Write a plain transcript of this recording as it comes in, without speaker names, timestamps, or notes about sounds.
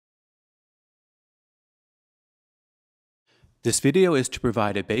This video is to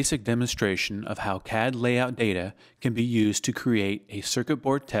provide a basic demonstration of how CAD layout data can be used to create a circuit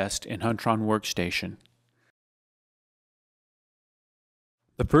board test in Huntron Workstation.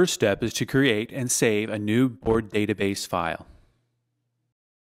 The first step is to create and save a new board database file.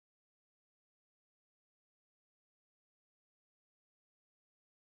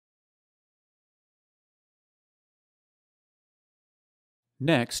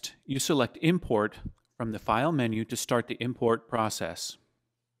 Next, you select Import from the File menu to start the import process.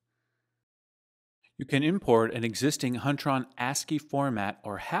 You can import an existing Huntron ASCII format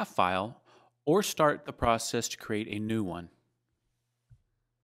or HAF file, or start the process to create a new one.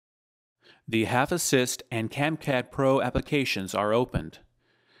 The HAF Assist and CAMCAD Pro applications are opened.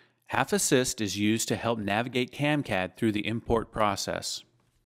 HAF Assist is used to help navigate CAMCAD through the import process.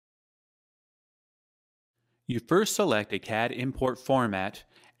 You first select a CAD import format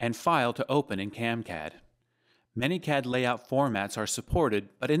and file to open in CAMCAD. Many CAD layout formats are supported,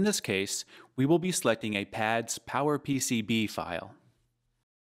 but in this case, we will be selecting a PAD's PowerPCB file.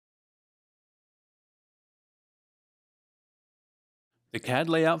 The CAD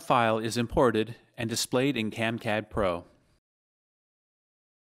layout file is imported and displayed in CAMCAD Pro.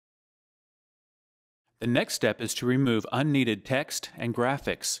 The next step is to remove unneeded text and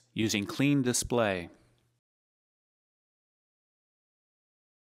graphics using Clean Display.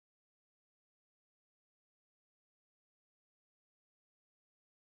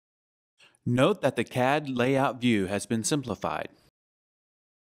 Note that the CAD layout view has been simplified.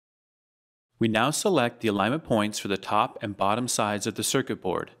 We now select the alignment points for the top and bottom sides of the circuit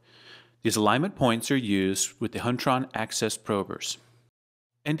board. These alignment points are used with the Huntron Access probers.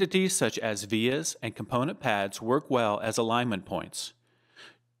 Entities such as vias and component pads work well as alignment points.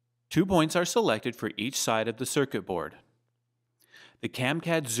 2 points are selected for each side of the circuit board. The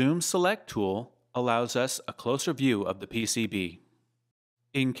CAMCAD Zoom Select tool allows us a closer view of the PCB.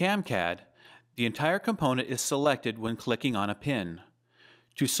 In CAMCAD, the entire component is selected when clicking on a pin.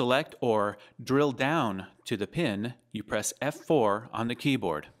 To select or drill down to the pin, you press F4 on the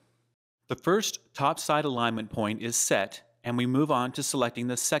keyboard. The first top side alignment point is set, and we move on to selecting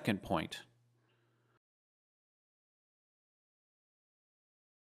the second point.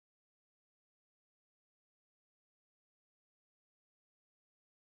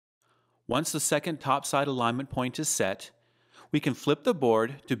 Once the second top side alignment point is set, we can flip the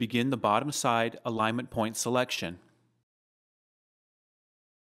board to begin the bottom side alignment point selection.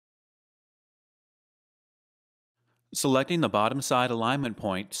 Selecting the bottom side alignment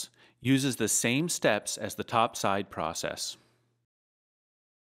points uses the same steps as the top side process.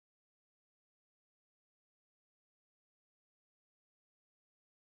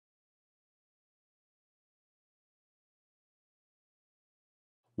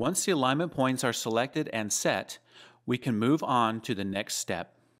 Once the alignment points are selected and set, we can move on to the next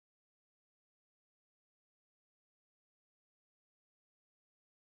step.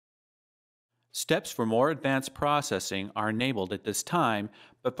 Steps for more advanced processing are enabled at this time,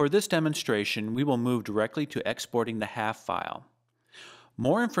 but for this demonstration, we will move directly to exporting the HAF file.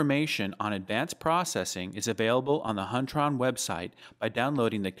 More information on advanced processing is available on the Huntron website by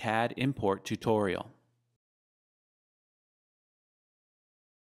downloading the CAD import tutorial.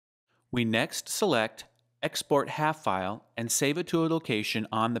 We next select Export HAF file and save it to a location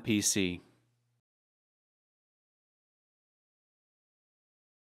on the PC.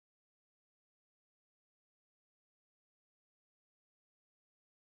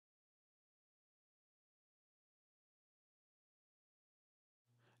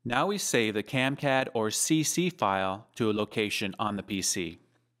 Now we save the CAMCAD or CC file to a location on the PC.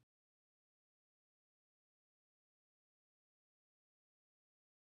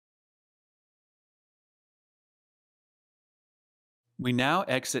 We now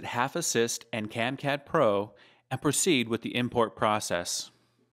exit HAF Assist and CAMCAD Pro and proceed with the import process.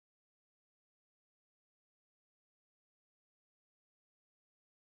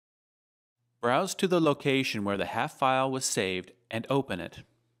 Browse to the location where the HAF file was saved and open it.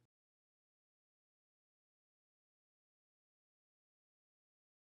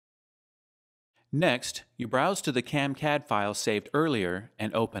 Next, you browse to the CAMCAD file saved earlier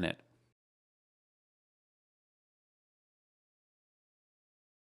and open it.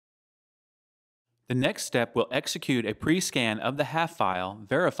 The next step will execute a pre-scan of the HAF file,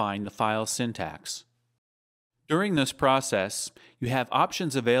 verifying the file's syntax. During this process, you have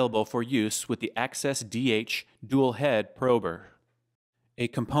options available for use with the Access DH dual head prober. A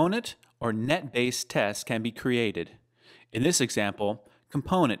component or net-based test can be created. In this example,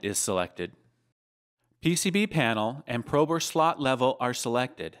 component is selected. PCB panel and prober slot level are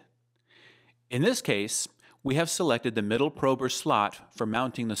selected. In this case, we have selected the middle prober slot for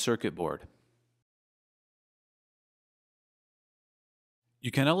mounting the circuit board.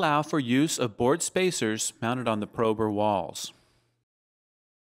 You can allow for use of board spacers mounted on the prober walls.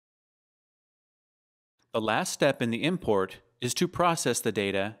 The last step in the import is to process the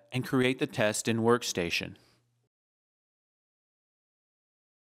data and create the test in Workstation.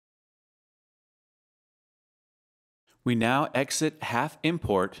 We now exit HAF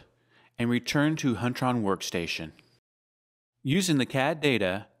Import and return to Huntron Workstation. Using the CAD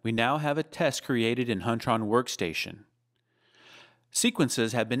data, we now have a test created in Huntron Workstation.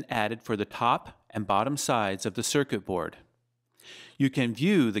 Sequences have been added for the top and bottom sides of the circuit board. You can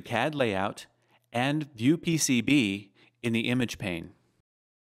view the CAD layout and view PCB in the image pane.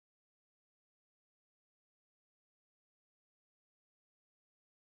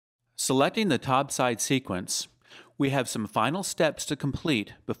 Selecting the top side sequence, we have some final steps to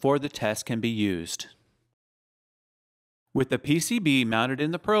complete before the test can be used. With the PCB mounted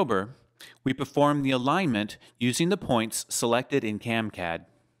in the prober, we perform the alignment using the points selected in CAMCAD.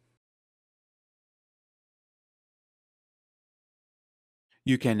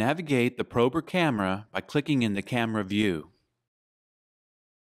 You can navigate the prober camera by clicking in the camera view.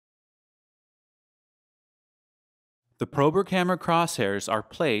 The prober camera crosshairs are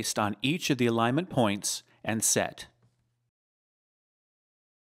placed on each of the alignment points and set.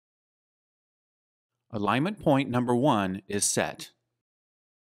 Alignment point number 1 is set.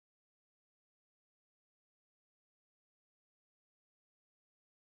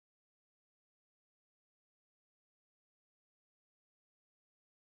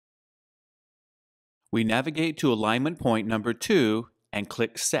 We navigate to alignment point number 2 and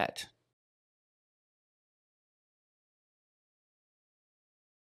click Set.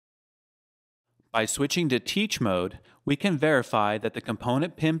 By switching to Teach mode, we can verify that the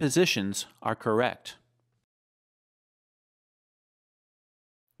component pin positions are correct.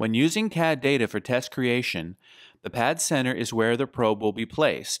 When using CAD data for test creation, the pad center is where the probe will be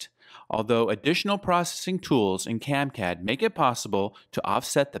placed, although additional processing tools in CAMCAD make it possible to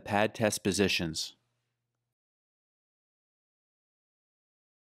offset the pad test positions.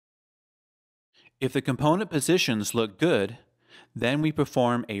 If the component positions look good, then we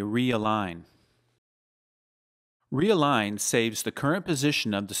perform a realign. Realign saves the current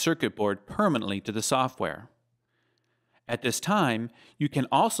position of the circuit board permanently to the software. At this time, you can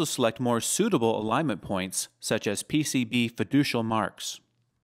also select more suitable alignment points, such as PCB fiducial marks.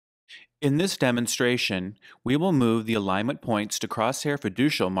 In this demonstration, we will move the alignment points to crosshair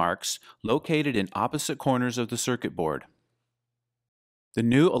fiducial marks located in opposite corners of the circuit board. The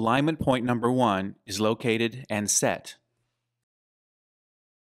new alignment point number 1 is located and set.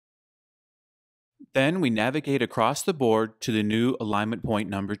 Then we navigate across the board to the new alignment point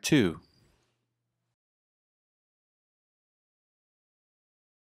number 2.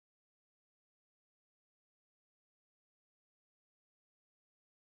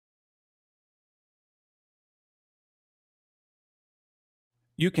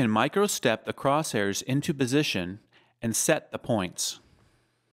 You can micro-step the crosshairs into position and set the points.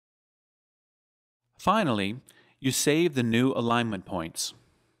 Finally, you save the new alignment points.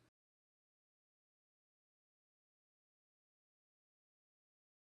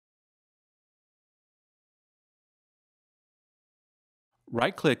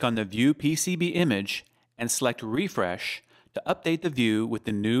 Right-click on the View PCB image and select Refresh to update the view with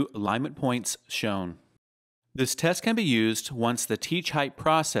the new alignment points shown. This test can be used once the teach height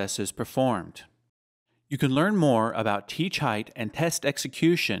process is performed. You can learn more about teach height and test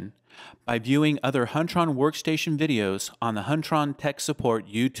execution by viewing other Huntron Workstation videos on the Huntron Tech Support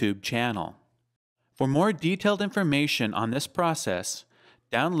YouTube channel. For more detailed information on this process,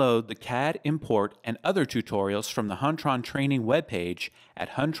 download the CAD import and other tutorials from the Huntron training webpage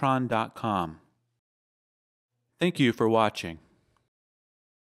at huntron.com. Thank you for watching.